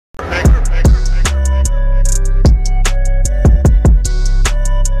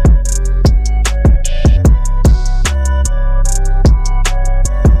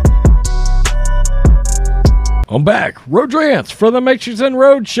I'm back. Rodrance for the Mitchelson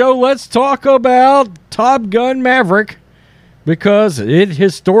Road Show. Let's talk about Top Gun Maverick because it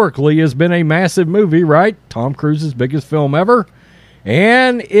historically has been a massive movie, right? Tom Cruise's biggest film ever.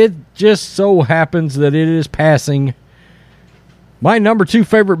 And it just so happens that it is passing my number 2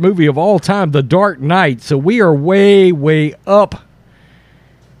 favorite movie of all time, The Dark Knight. So we are way, way up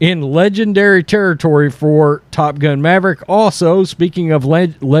in legendary territory for Top Gun Maverick. Also, speaking of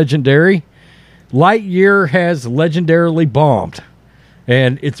legendary, Lightyear has legendarily bombed,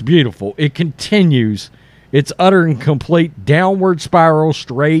 and it's beautiful. It continues its utter and complete downward spiral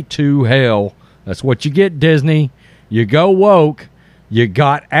straight to hell. That's what you get, Disney. You go woke. You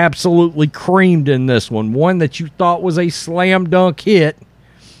got absolutely creamed in this one. One that you thought was a slam dunk hit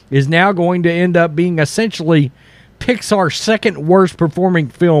is now going to end up being essentially Pixar's second worst performing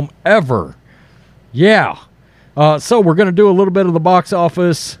film ever. Yeah. So we're going to do a little bit of the box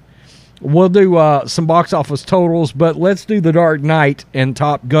office. We'll do some box office totals, but let's do The Dark Knight and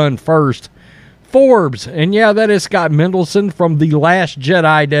Top Gun first. Forbes, and yeah, that is Scott Mendelson from The Last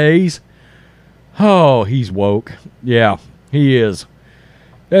Jedi days. Oh, he's woke. Yeah, he is.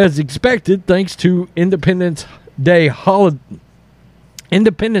 As expected, thanks to Independence Day holiday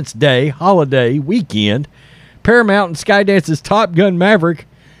weekend, Paramount and Skydance's Top Gun Maverick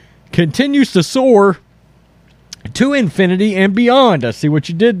continues to soar to infinity and beyond. I see what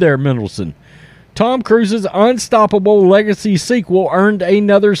you did there, Mendelson. Tom Cruise's Unstoppable Legacy sequel earned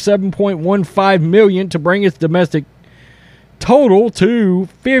another $7.15 million to bring its domestic total to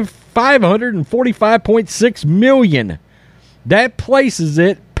 $545.6 million. That places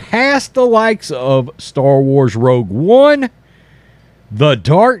it past the likes of Star Wars Rogue One, The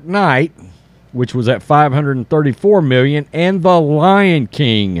Dark Knight, which was at $534 million, and The Lion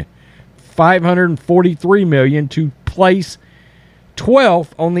King, $543 million, to place 12th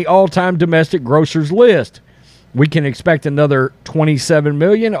on the all-time domestic grossers list. We can expect another $27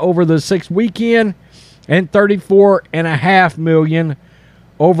 million over the 6th weekend and $34.5 million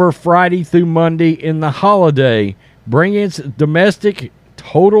over Friday through Monday in the holiday, bringing its domestic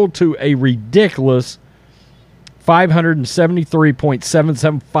total to a ridiculous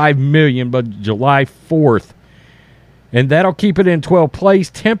 $573.775 million by July 4th. And that'll keep it in 12th place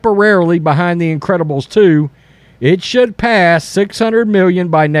temporarily behind The Incredibles 2. It should pass $600 million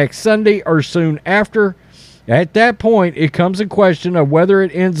by next Sunday or soon after. At that point, it comes a question of whether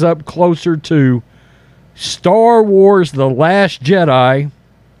it ends up closer to Star Wars The Last Jedi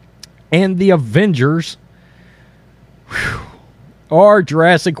and The Avengers or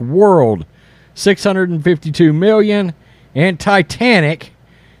Jurassic World, $652 million, and Titanic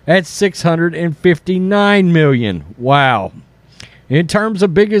at $659 million. Wow. In terms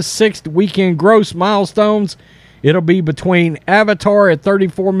of biggest 6th weekend gross milestones, it'll be between Avatar at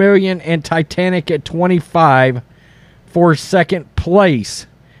 $34 million and Titanic at $25 million for second place.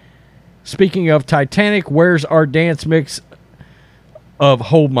 Speaking of Titanic, where's our dance mix of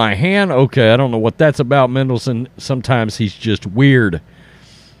Hold My Hand? Okay, I don't know what that's about, Mendelson. Sometimes he's just weird.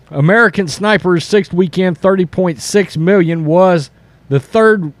 American Sniper's 6th weekend, $30.6 million, was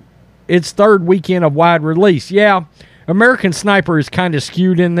its third weekend of wide release. Yeah, American Sniper is kind of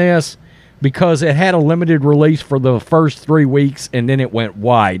skewed in this because it had a limited release for the first 3 weeks and then it went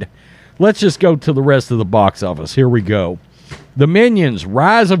wide. Let's just go to the rest of the box office. Here we go. The Minions: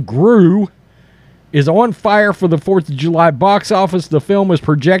 Rise of Gru is on fire for the 4th of July box office. The film is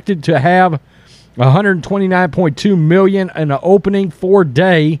projected to have $129.2 million in the opening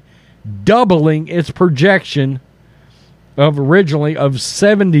 4-day, doubling its projection of originally of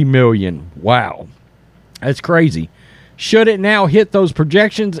 $70 million. Wow. That's crazy. Should it now hit those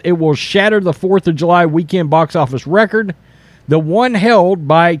projections, it will shatter the 4th of July weekend box office record, the one held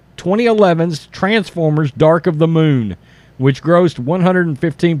by 2011's Transformers Dark of the Moon, which grossed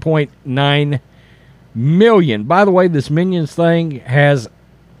 $115.9 million. By the way, this Minions thing has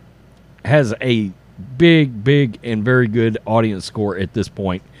a big and very good audience score at this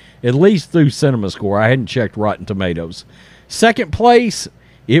point, at least through CinemaScore. I hadn't checked Rotten Tomatoes. Second place,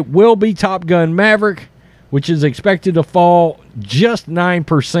 it will be Top Gun Maverick, which is expected to fall just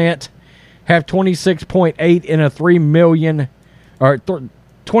 9%, have 26.8 in a 3 million, or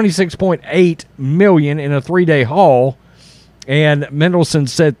 26.8 million in a 3-day haul, and Mendelson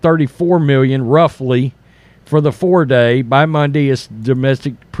said 34 million roughly for the 4-day. By Monday, its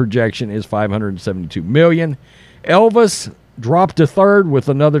domestic projection is 572 million. Elvis dropped to 3rd with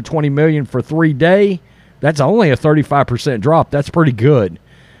another 20 million for 3-day. That's only a 35% drop. That's pretty good.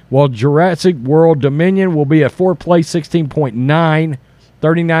 While Jurassic World Dominion will be at 4th place, 16.9,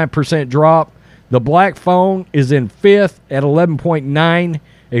 39% drop. The Black Phone is in 5th at 11.9,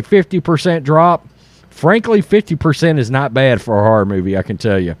 a 50% drop. Frankly, 50% is not bad for a horror movie, I can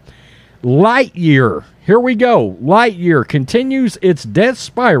tell you. Lightyear. Here we go. Lightyear continues its death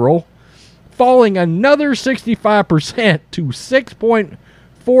spiral, falling another 65% to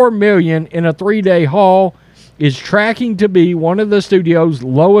 6.4 million in a 3-day haul, is tracking to be one of the studio's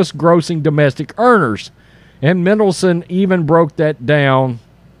lowest grossing domestic earners. And Mendelsohn even broke that down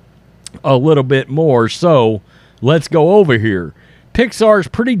a little bit more. So let's go over here. Pixar's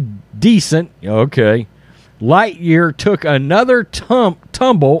pretty decent. Okay. Lightyear took another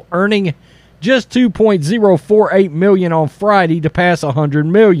tumble, earning just 2.048 million on Friday to pass 100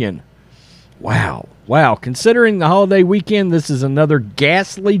 million. Wow. Considering the holiday weekend, this is another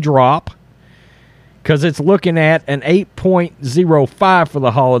ghastly drop, because it's looking at an 8.05 for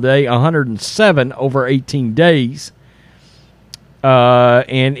the holiday, 107 over 18 days.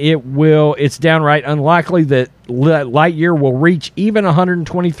 And it's downright unlikely that Lightyear will reach even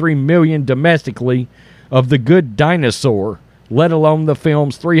 123 million domestically of The Good Dinosaur, let alone the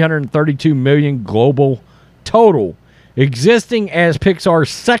film's 332 million global total, existing as Pixar's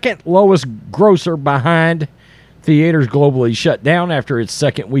second lowest grosser behind theaters globally shut down after its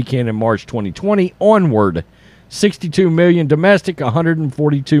second weekend in March 2020. Onward, 62 million domestic,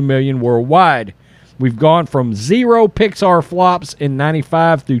 142 million worldwide. We've gone from 0 Pixar flops in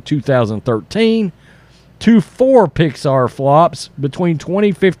 95 through 2013 to 4 Pixar flops between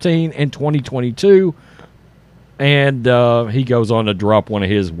 2015 and 2022. And he goes on to drop one of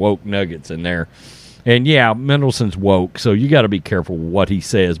his woke nuggets in there. And yeah, Mendelsohn's woke, so you got to be careful what he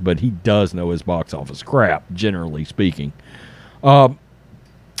says, but he does know his box office crap, generally speaking. By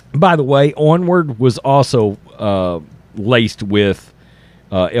the way, Onward was also laced with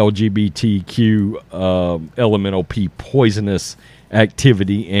LGBTQ elemental P poisonous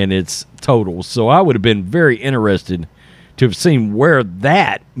activity in its totals. So I would have been very interested to have seen where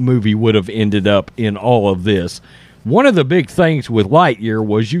that movie would have ended up in all of this. One of the big things with Lightyear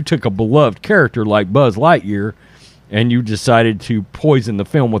was you took a beloved character like Buzz Lightyear and you decided to poison the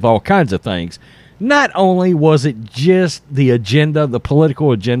film with all kinds of things. Not only was it just the agenda, the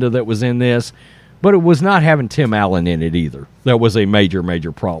political agenda that was in this, but it was not having Tim Allen in it either. That was a major,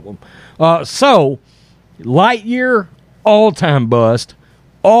 major problem. So, Lightyear, all-time bust,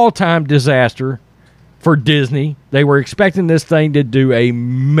 all-time disaster for Disney. They were expecting this thing to do a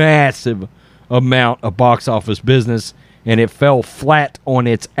massive amount of box office business, and it fell flat on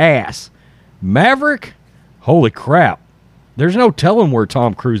its ass. Maverick, holy crap. There's no telling where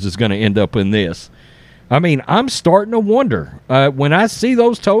Tom Cruise is going to end up in this. I mean, I'm starting to wonder. When I see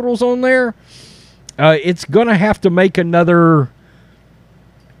those totals on there, it's going to have to make another...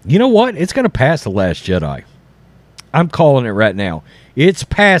 You know what? It's going to pass The Last Jedi. I'm calling it right now. It's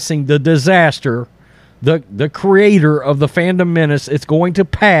passing the disaster, the creator of the Phantom Menace. It's going to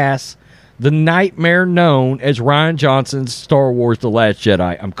pass the nightmare known as Rian Johnson's Star Wars The Last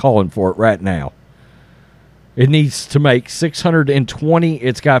Jedi. I'm calling for it right now. It needs to make 620.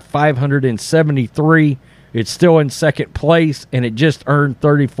 It's got 573. It's still in second place, and it just earned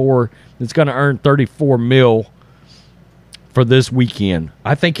 34. It's going to earn 34 mil for this weekend.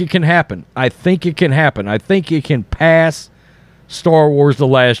 I think it can happen. I think it can pass Star Wars The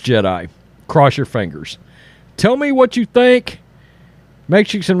Last Jedi. Cross your fingers. Tell me what you think.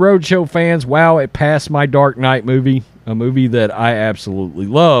 Matrix and Roadshow fans, wow, it passed my Dark Knight movie, a movie that I absolutely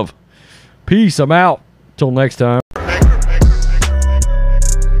love. Peace, I'm out. Till next time.